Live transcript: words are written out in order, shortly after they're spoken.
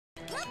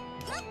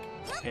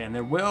And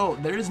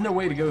there is no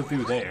way to go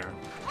through there.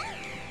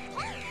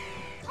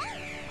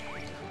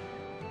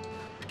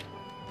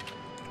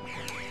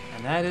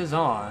 And that is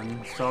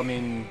on, so I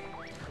mean,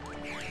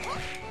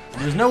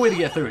 there's no way to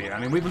get through here. I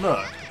mean, we've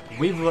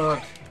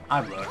looked,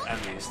 I've looked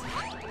at least,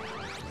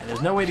 and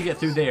there's no way to get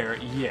through there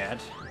yet.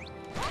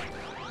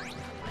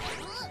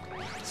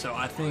 So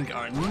I think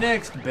our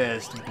next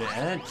best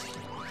bet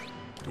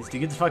is to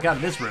get the fuck out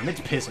of this room.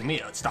 It's pissing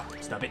me off. Stop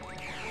it.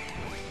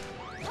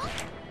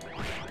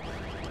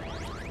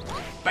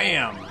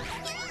 Bam!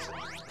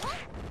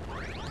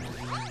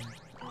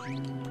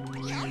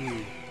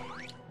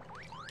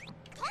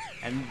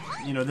 And,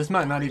 you know, this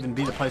might not even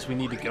be the place we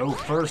need to go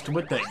first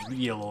with that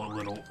yellow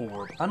little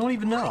orb. I don't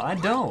even know. I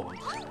don't.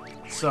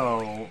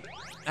 So,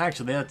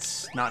 actually,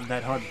 that's not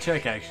that hard to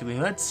check, actually.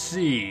 Let's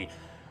see.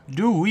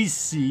 Do we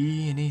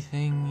see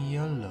anything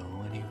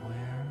yellow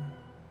anywhere?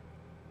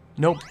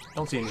 Nope.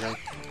 Don't see anything.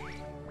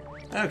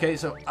 Okay,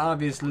 so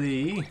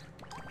obviously,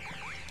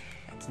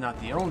 it's not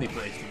the only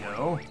place to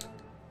go.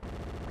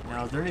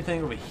 Now, is there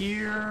anything over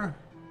here?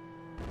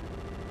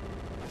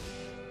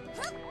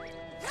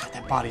 God,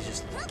 that body's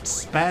just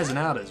spazzing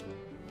out as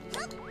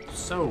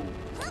so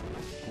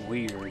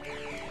weird.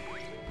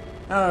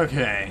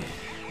 Okay.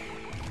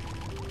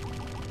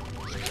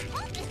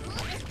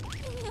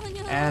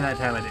 And that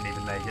time I didn't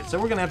even make it. So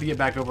we're going to have to get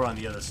back over on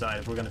the other side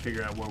if we're going to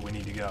figure out where we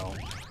need to go.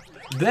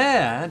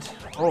 That,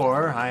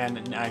 or I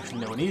actually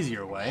know an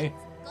easier way.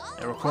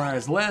 It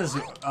requires less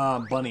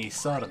bunny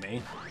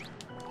sodomy.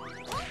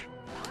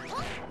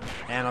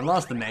 And I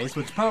lost the mace,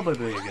 which is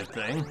probably a good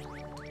thing.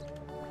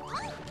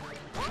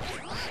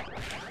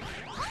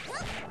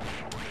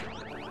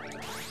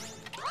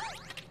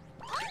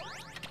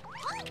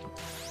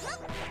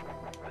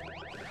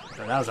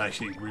 So that was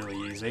actually really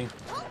easy.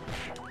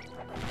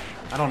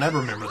 I don't ever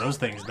remember those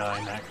things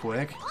dying that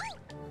quick.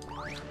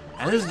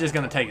 And this is just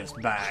gonna take us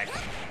back.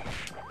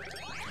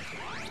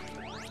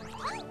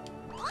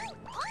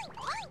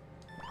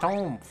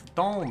 Tom,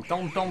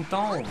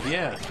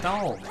 yes,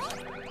 Tom.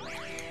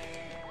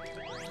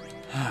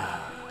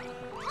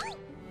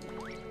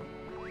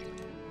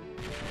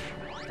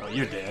 Oh,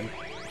 you're dead.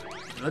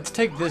 Let's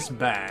take this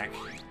back.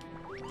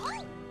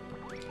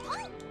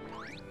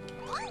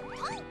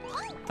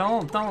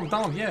 Tom,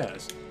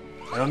 yes.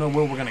 I don't know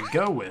where we're gonna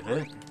go with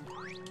it.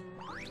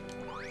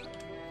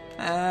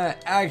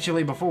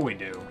 Actually, before we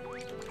do,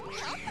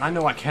 I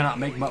know I cannot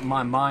make up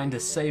my mind to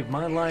save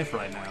my life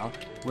right now,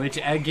 which,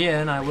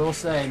 again, I will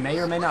say, may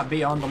or may not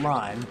be on the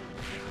line.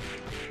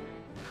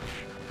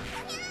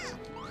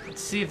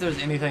 Let's see if there's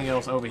anything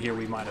else over here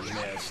we might have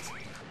missed.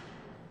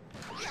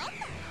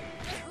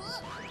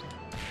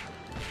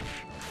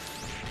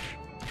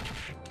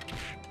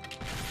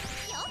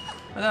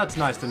 Well, that's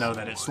nice to know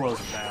that it slows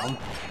it down.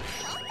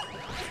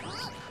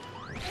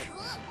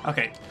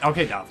 Okay,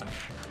 Dolphin.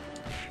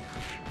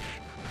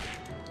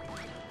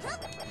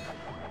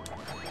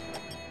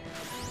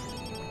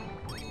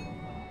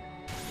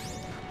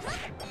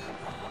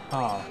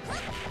 Oh.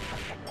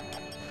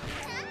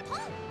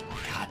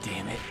 God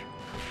damn it.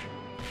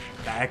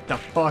 Back the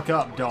fuck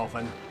up,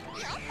 Dolphin.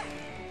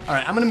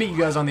 Alright, I'm gonna meet you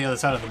guys on the other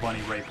side of the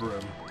bunny rape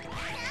room.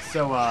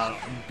 So,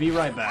 be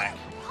right back.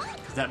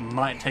 Because that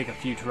might take a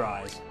few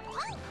tries.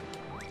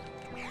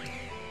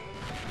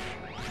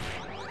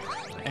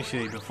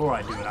 Actually, before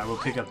I do it, I will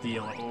pick up the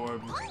yellow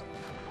orb.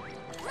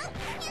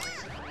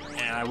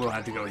 And I will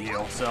have to go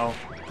heal. So,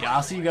 yeah,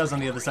 I'll see you guys on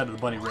the other side of the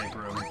bunny rape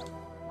room.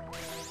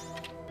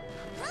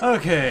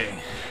 Okay,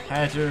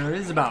 after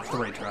it's about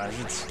 3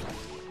 tries.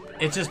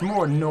 It's just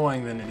more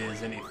annoying than it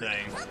is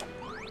anything.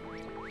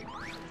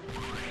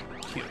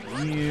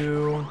 Kill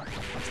you.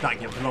 Let's not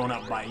get blown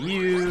up by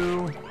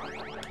you.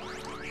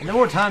 And the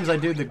more times I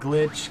do the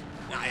glitch,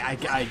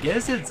 I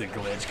guess it's a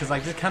glitch because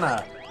I just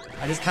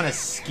kind of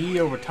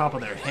ski over top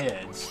of their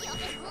heads.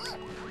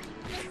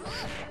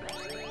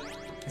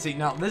 See,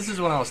 now this is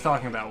what I was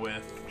talking about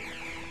with.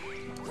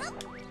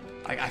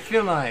 I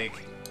feel like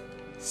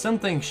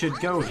something should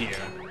go here,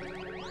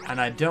 and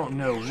I don't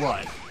know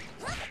what.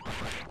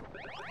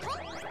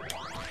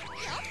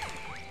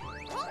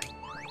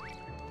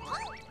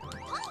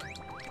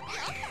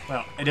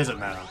 Well, it doesn't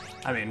matter.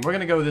 I mean, we're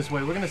gonna go this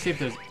way. We're gonna see if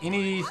there's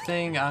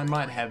anything I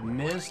might have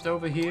missed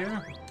over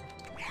here.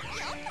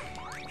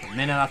 For a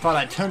minute, I thought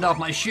I turned off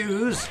my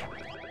shoes.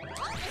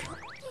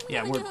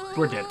 Yeah, we're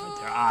dead right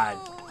there.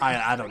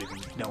 I don't even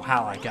know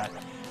how I got.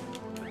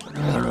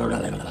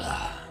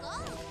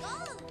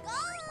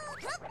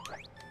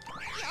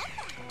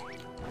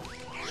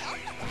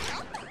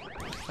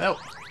 Well,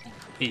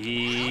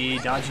 we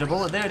dodged a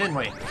bullet there, didn't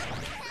we?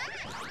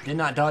 Did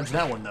not dodge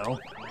that one, though.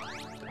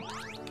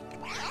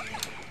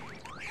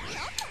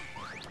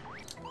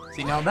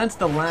 See, now that's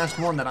the last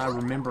one that I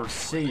remember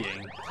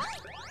seeing.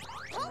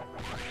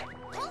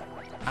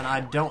 And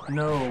I don't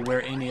know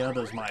where any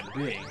others might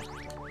be.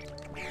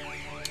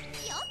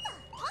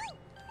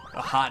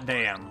 A hot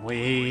damn.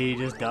 We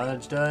just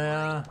dodged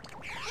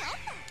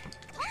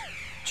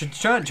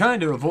trying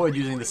to avoid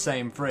using the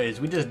same phrase.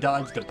 We just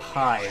dodged a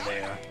pie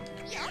there.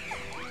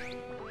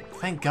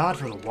 thank God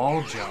for the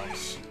wall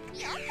jumps.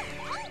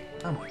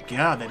 Oh my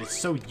god, that is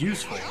so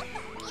useful.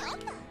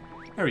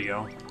 There we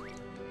go.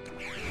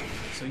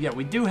 So yeah,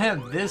 we do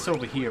have this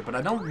over here, but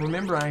I don't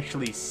remember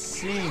actually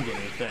seeing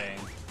anything.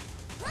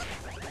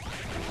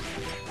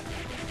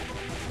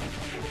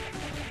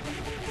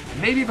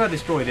 Maybe if I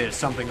destroy this,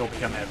 something will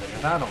become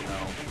evident. I don't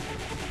know.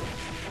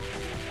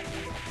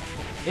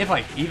 If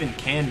I even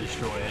can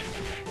destroy it.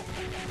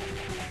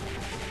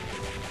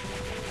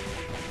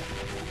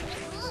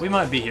 We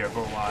might be here for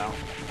a while.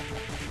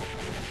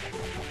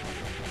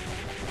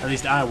 At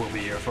least I will be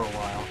here for a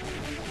while.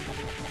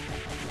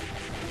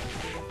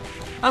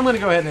 I'm gonna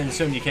go ahead and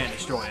assume you can't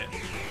destroy it.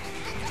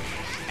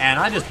 And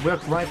I just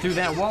whipped right through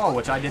that wall,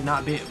 which I did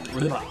not be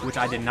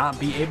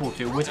able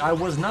to, which I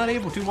was not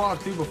able to walk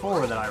through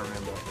before that I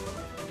remember.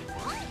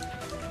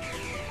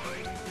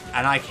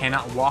 And I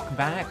cannot walk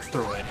back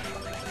through it.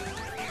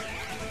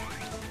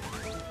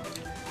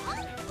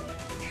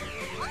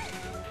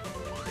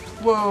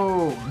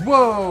 Whoa,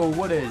 whoa,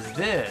 what is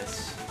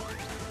this?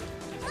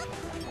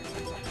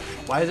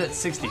 Why is it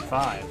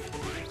 65?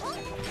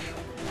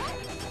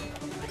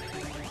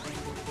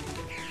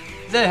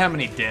 Is that how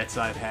many deaths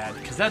I've had?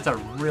 Because that's a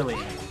really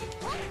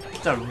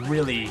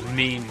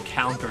mean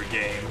counter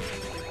game.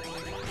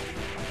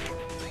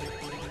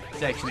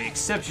 It's actually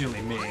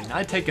exceptionally mean.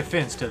 I take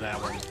offense to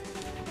that one.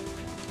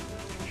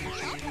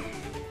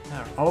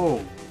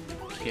 Oh,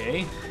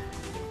 okay.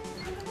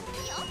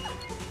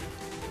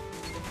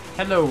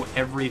 Hello,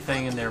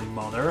 everything and their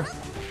mother.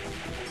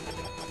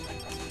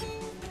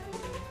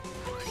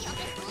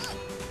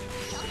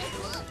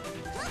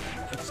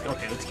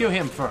 Let's kill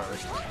him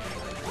first.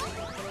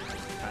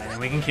 Alright, then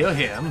we can kill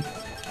him.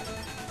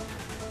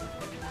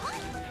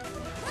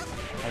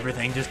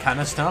 Everything just kind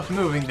of stopped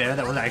moving there.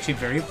 That was actually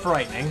very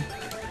frightening.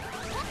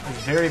 It was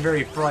very,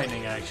 very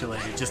frightening, actually.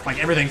 Just like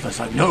everything's just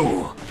like,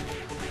 no!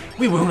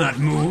 We will not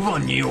move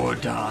on your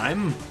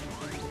dime!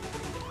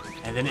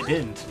 And then it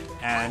didn't.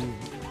 And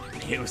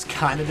it was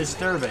kind of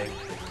disturbing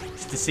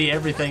just to see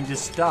everything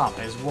just stop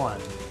as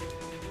one.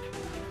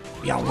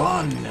 We are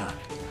one!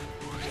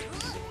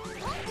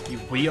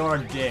 We are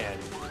dead.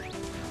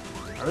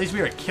 Or at least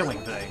we are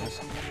killing things.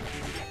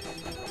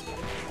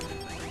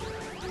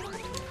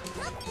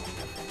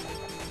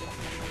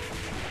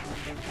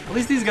 At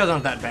least these guys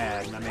aren't that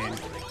bad. I mean,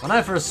 when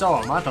I first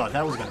saw them, I thought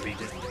that was going to be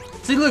just...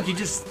 See, look, he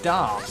just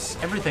stops.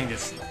 Everything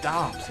just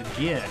stops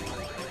again.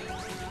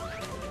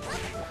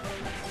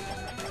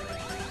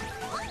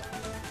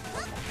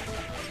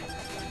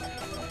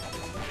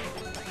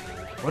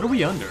 What are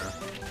we under?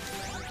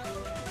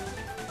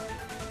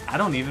 I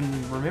don't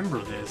even remember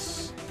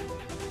this.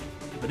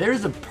 But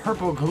there's a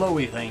purple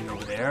glowy thing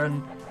over there,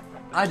 and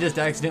I just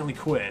accidentally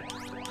quit.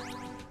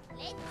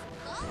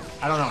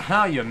 I don't know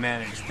how you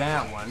managed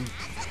that one.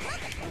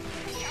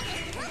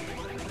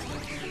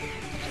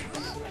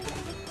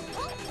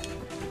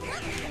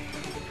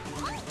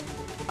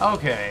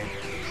 Okay.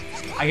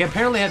 I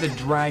apparently had to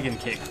dragon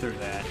kick through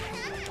that.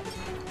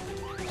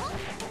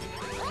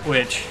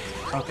 Which,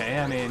 okay,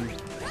 I mean,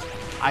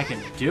 I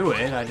can do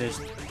it, I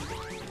just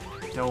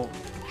don't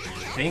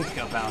think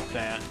about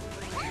that.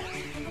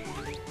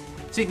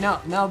 See,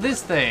 now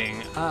this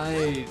thing,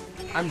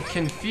 I'm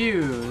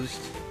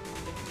confused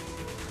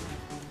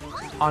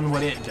on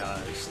what it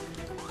does.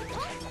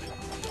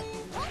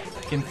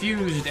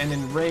 Confused and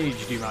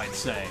enraged, you might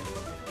say.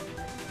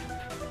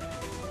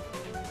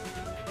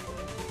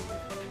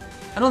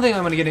 I don't think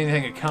I'm going to get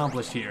anything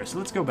accomplished here, so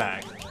let's go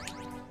back.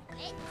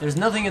 There's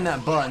nothing in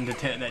that button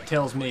that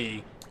tells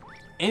me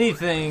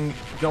anything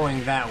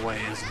going that way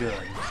is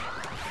good.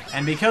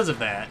 And because of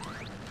that,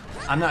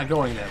 I'm not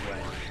going that way.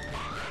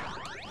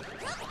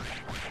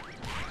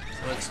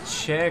 So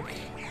let's check.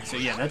 So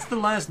yeah, that's the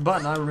last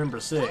button I remember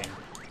seeing.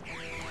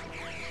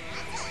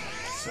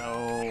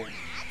 So...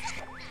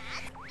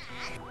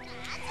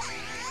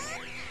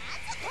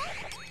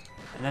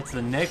 And that's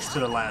the next to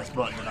the last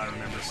button that I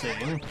remember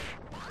seeing.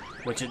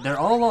 Which, they're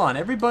all on.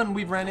 Every button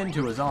we've ran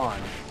into is on.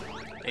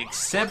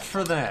 Except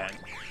for that.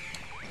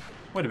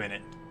 Wait a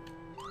minute.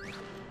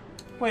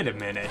 Wait a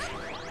minute.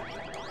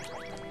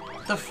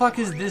 The fuck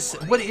is this?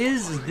 What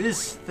is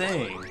this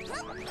thing?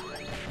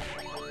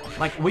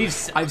 Like,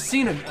 I've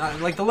seen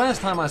it, like the last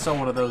time I saw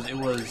one of those, it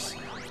was...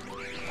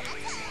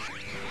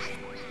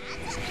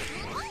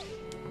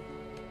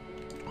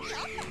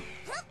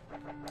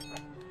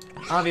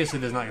 Obviously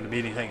there's not going to be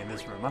anything in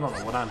this room. I don't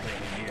know what I'm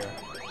thinking here.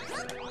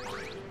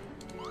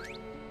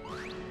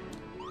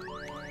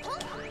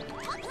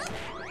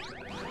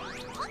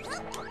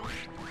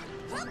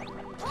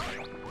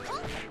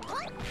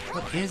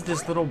 What is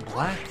this little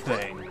black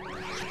thing?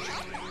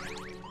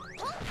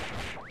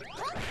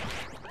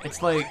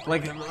 It's like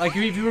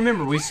if you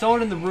remember, we saw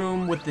it in the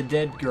room with the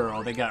dead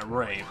girl that got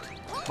raped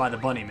by the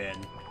bunny men.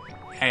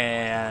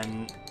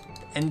 And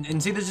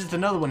see, there's just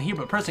another one here,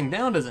 but pressing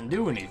down doesn't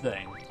do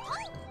anything.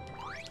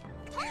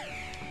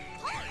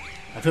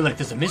 I feel like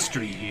there's a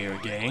mystery here,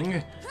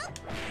 gang.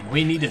 And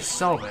we need to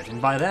solve it.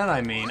 And by that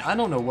I mean, I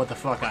don't know what the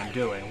fuck I'm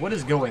doing. What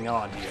is going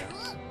on here?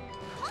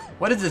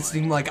 Why does it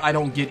seem like I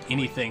don't get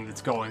anything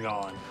that's going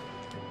on?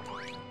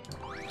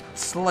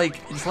 It's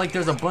like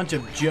there's a bunch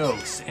of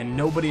jokes and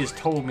nobody has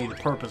told me the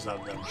purpose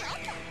of them.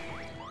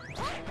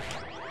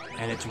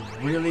 And it's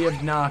really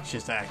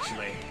obnoxious,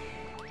 actually.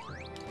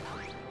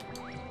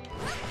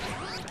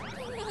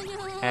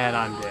 And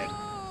I'm dead.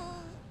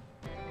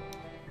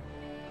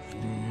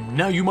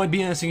 Now you might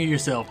be asking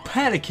yourself,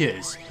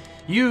 Paticus,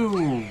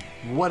 you,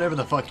 whatever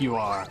the fuck you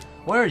are,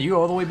 why are you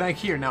all the way back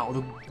here? Now,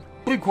 the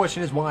big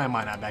question is, why am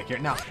I not back here?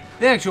 Now,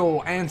 the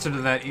actual answer to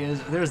that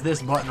is, there's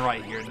this button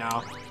right here.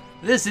 Now,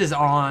 this is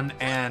on,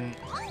 and,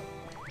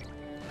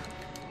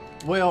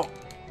 well,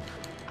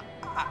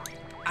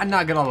 I'm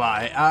not gonna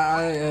lie.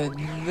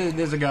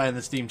 There's a guy in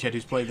the Steam chat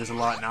who's played this a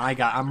lot, and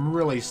I'm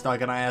really stuck,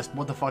 and I asked,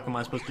 what the fuck am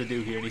I supposed to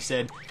do here? And he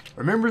said,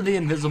 remember the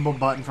invisible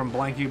button from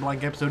Blanky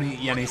Blank episode?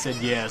 Yeah, and he said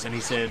yes, and he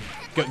said,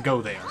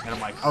 go there. And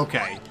I'm like,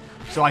 okay.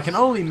 So I can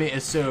only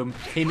assume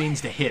he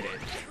means to hit it.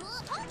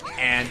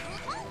 And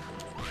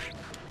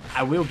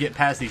I will get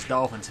past these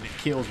dolphins if it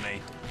kills me.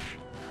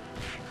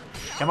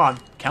 Come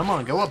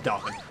on, go up,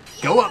 dolphin.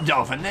 Go up,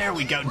 dolphin, there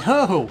we go.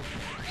 No!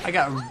 I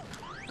got...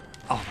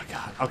 Oh my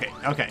god,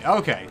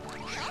 okay.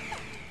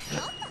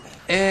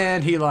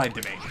 And he lied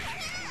to me.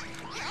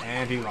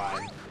 And he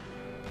lied.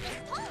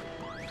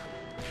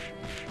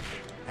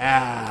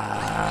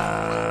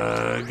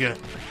 Good.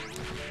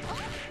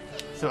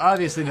 So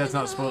obviously that's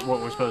not what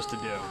we're supposed to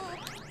do.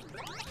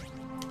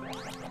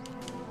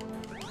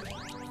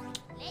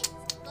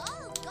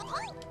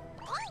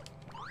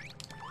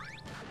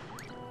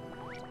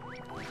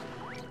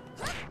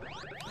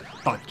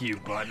 Fuck you,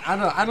 bud.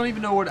 I don't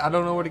even know where. I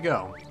don't know where to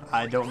go.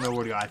 I don't know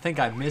where to go. I think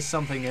I missed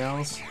something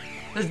else.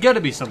 There's got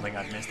to be something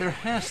I've missed. There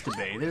has to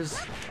be.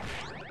 There's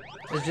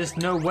just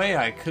no way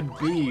I could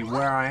be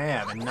where I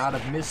am and not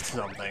have missed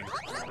something.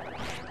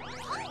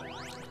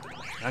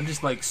 I'm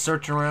just like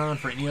searching around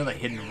for any other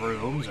hidden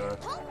rooms or,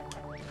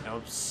 you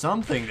know,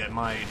 something that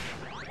might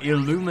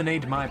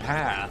illuminate my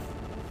path.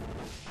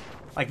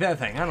 Like that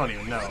thing. I don't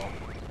even know.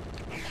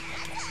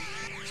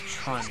 Just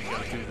trying to go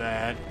through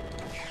that.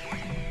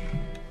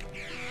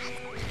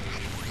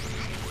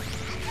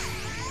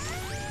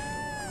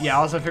 Yeah,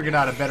 I also figured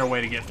out a better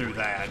way to get through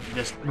that.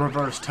 Just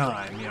reverse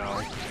time, you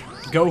know.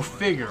 Go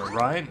figure,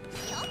 right?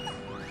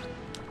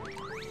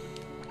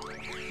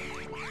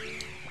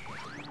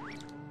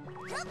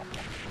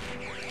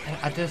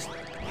 I just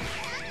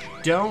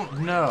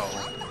don't know.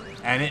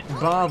 And it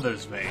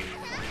bothers me.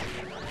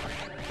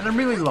 And I'm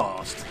really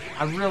lost.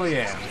 I really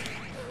am.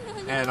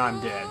 And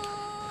I'm dead.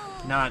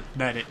 Not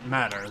that it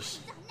matters.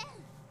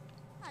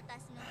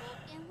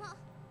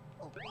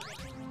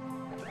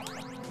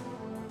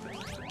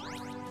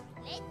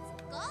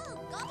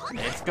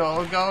 Let's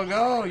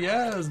go,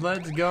 yes,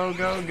 let's go,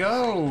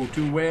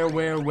 to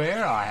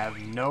where, I have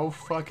no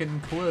fucking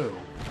clue.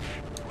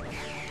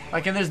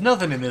 Like, and there's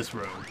nothing in this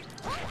room.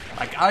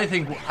 Like, I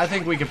think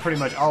we can pretty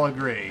much all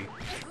agree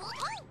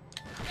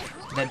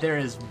that there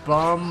is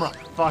bum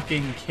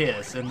fucking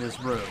kiss in this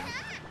room.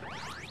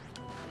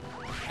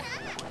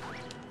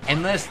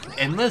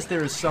 Unless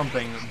there is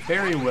something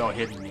very well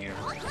hidden here.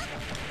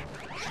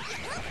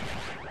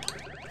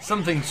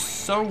 Something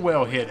so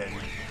well hidden.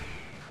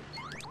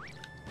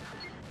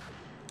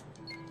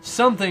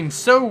 Something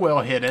so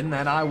well hidden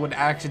that I would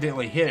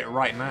accidentally hit it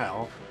right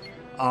now.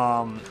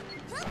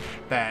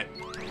 That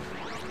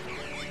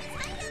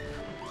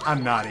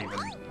I'm not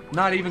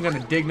even gonna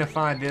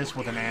dignify this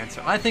with an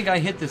answer. I think I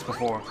hit this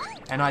before,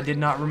 and I did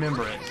not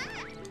remember it.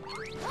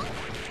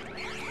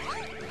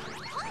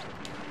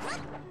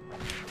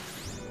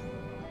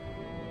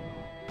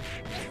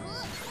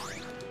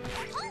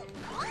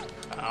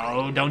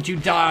 Oh, don't you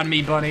die on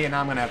me, buddy, and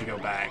I'm gonna have to go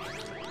back.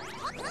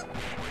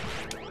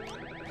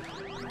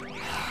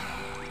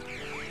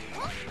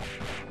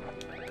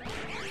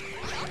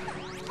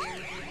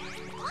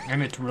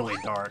 And it's really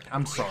dark.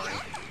 I'm sorry.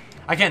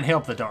 I can't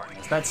help the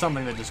darkness. That's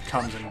something that just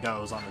comes and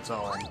goes on its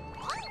own.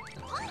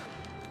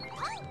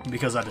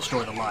 Because I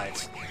destroy the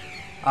lights.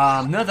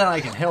 Not that I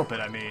can help it,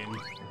 I mean.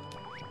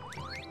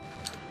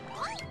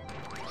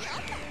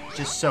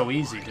 Just so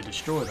easy to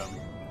destroy them.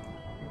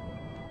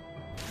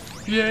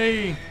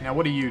 Yay! Now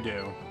what do you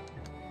do?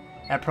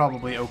 That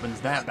probably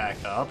opens that back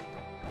up.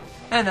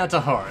 And that's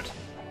a heart.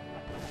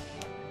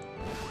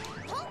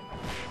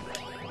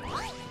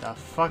 The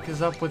fuck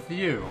is up with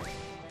you?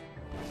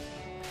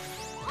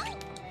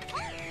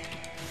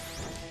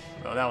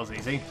 Oh, that was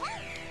easy.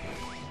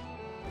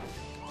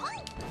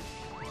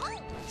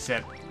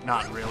 Except,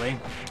 not really.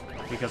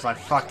 Because I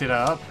fucked it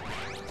up.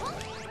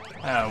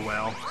 Oh,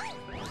 well.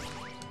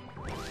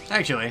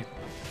 Actually.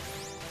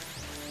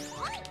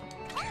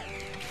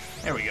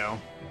 There we go.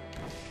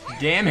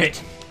 Damn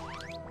it!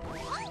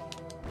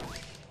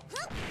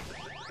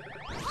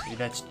 See,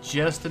 that's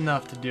just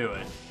enough to do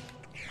it.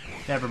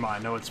 Never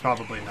mind. No, it's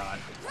probably not.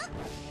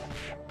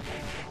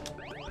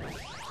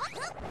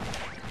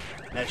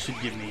 That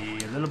should give me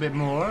a little bit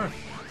more.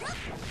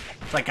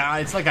 It's like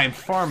I'm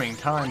farming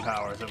time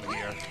powers over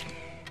here.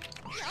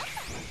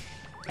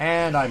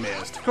 And I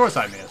missed. Of course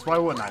I missed. Why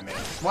wouldn't I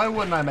miss? Why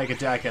wouldn't I make a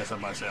jackass of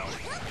myself?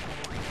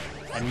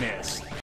 And miss.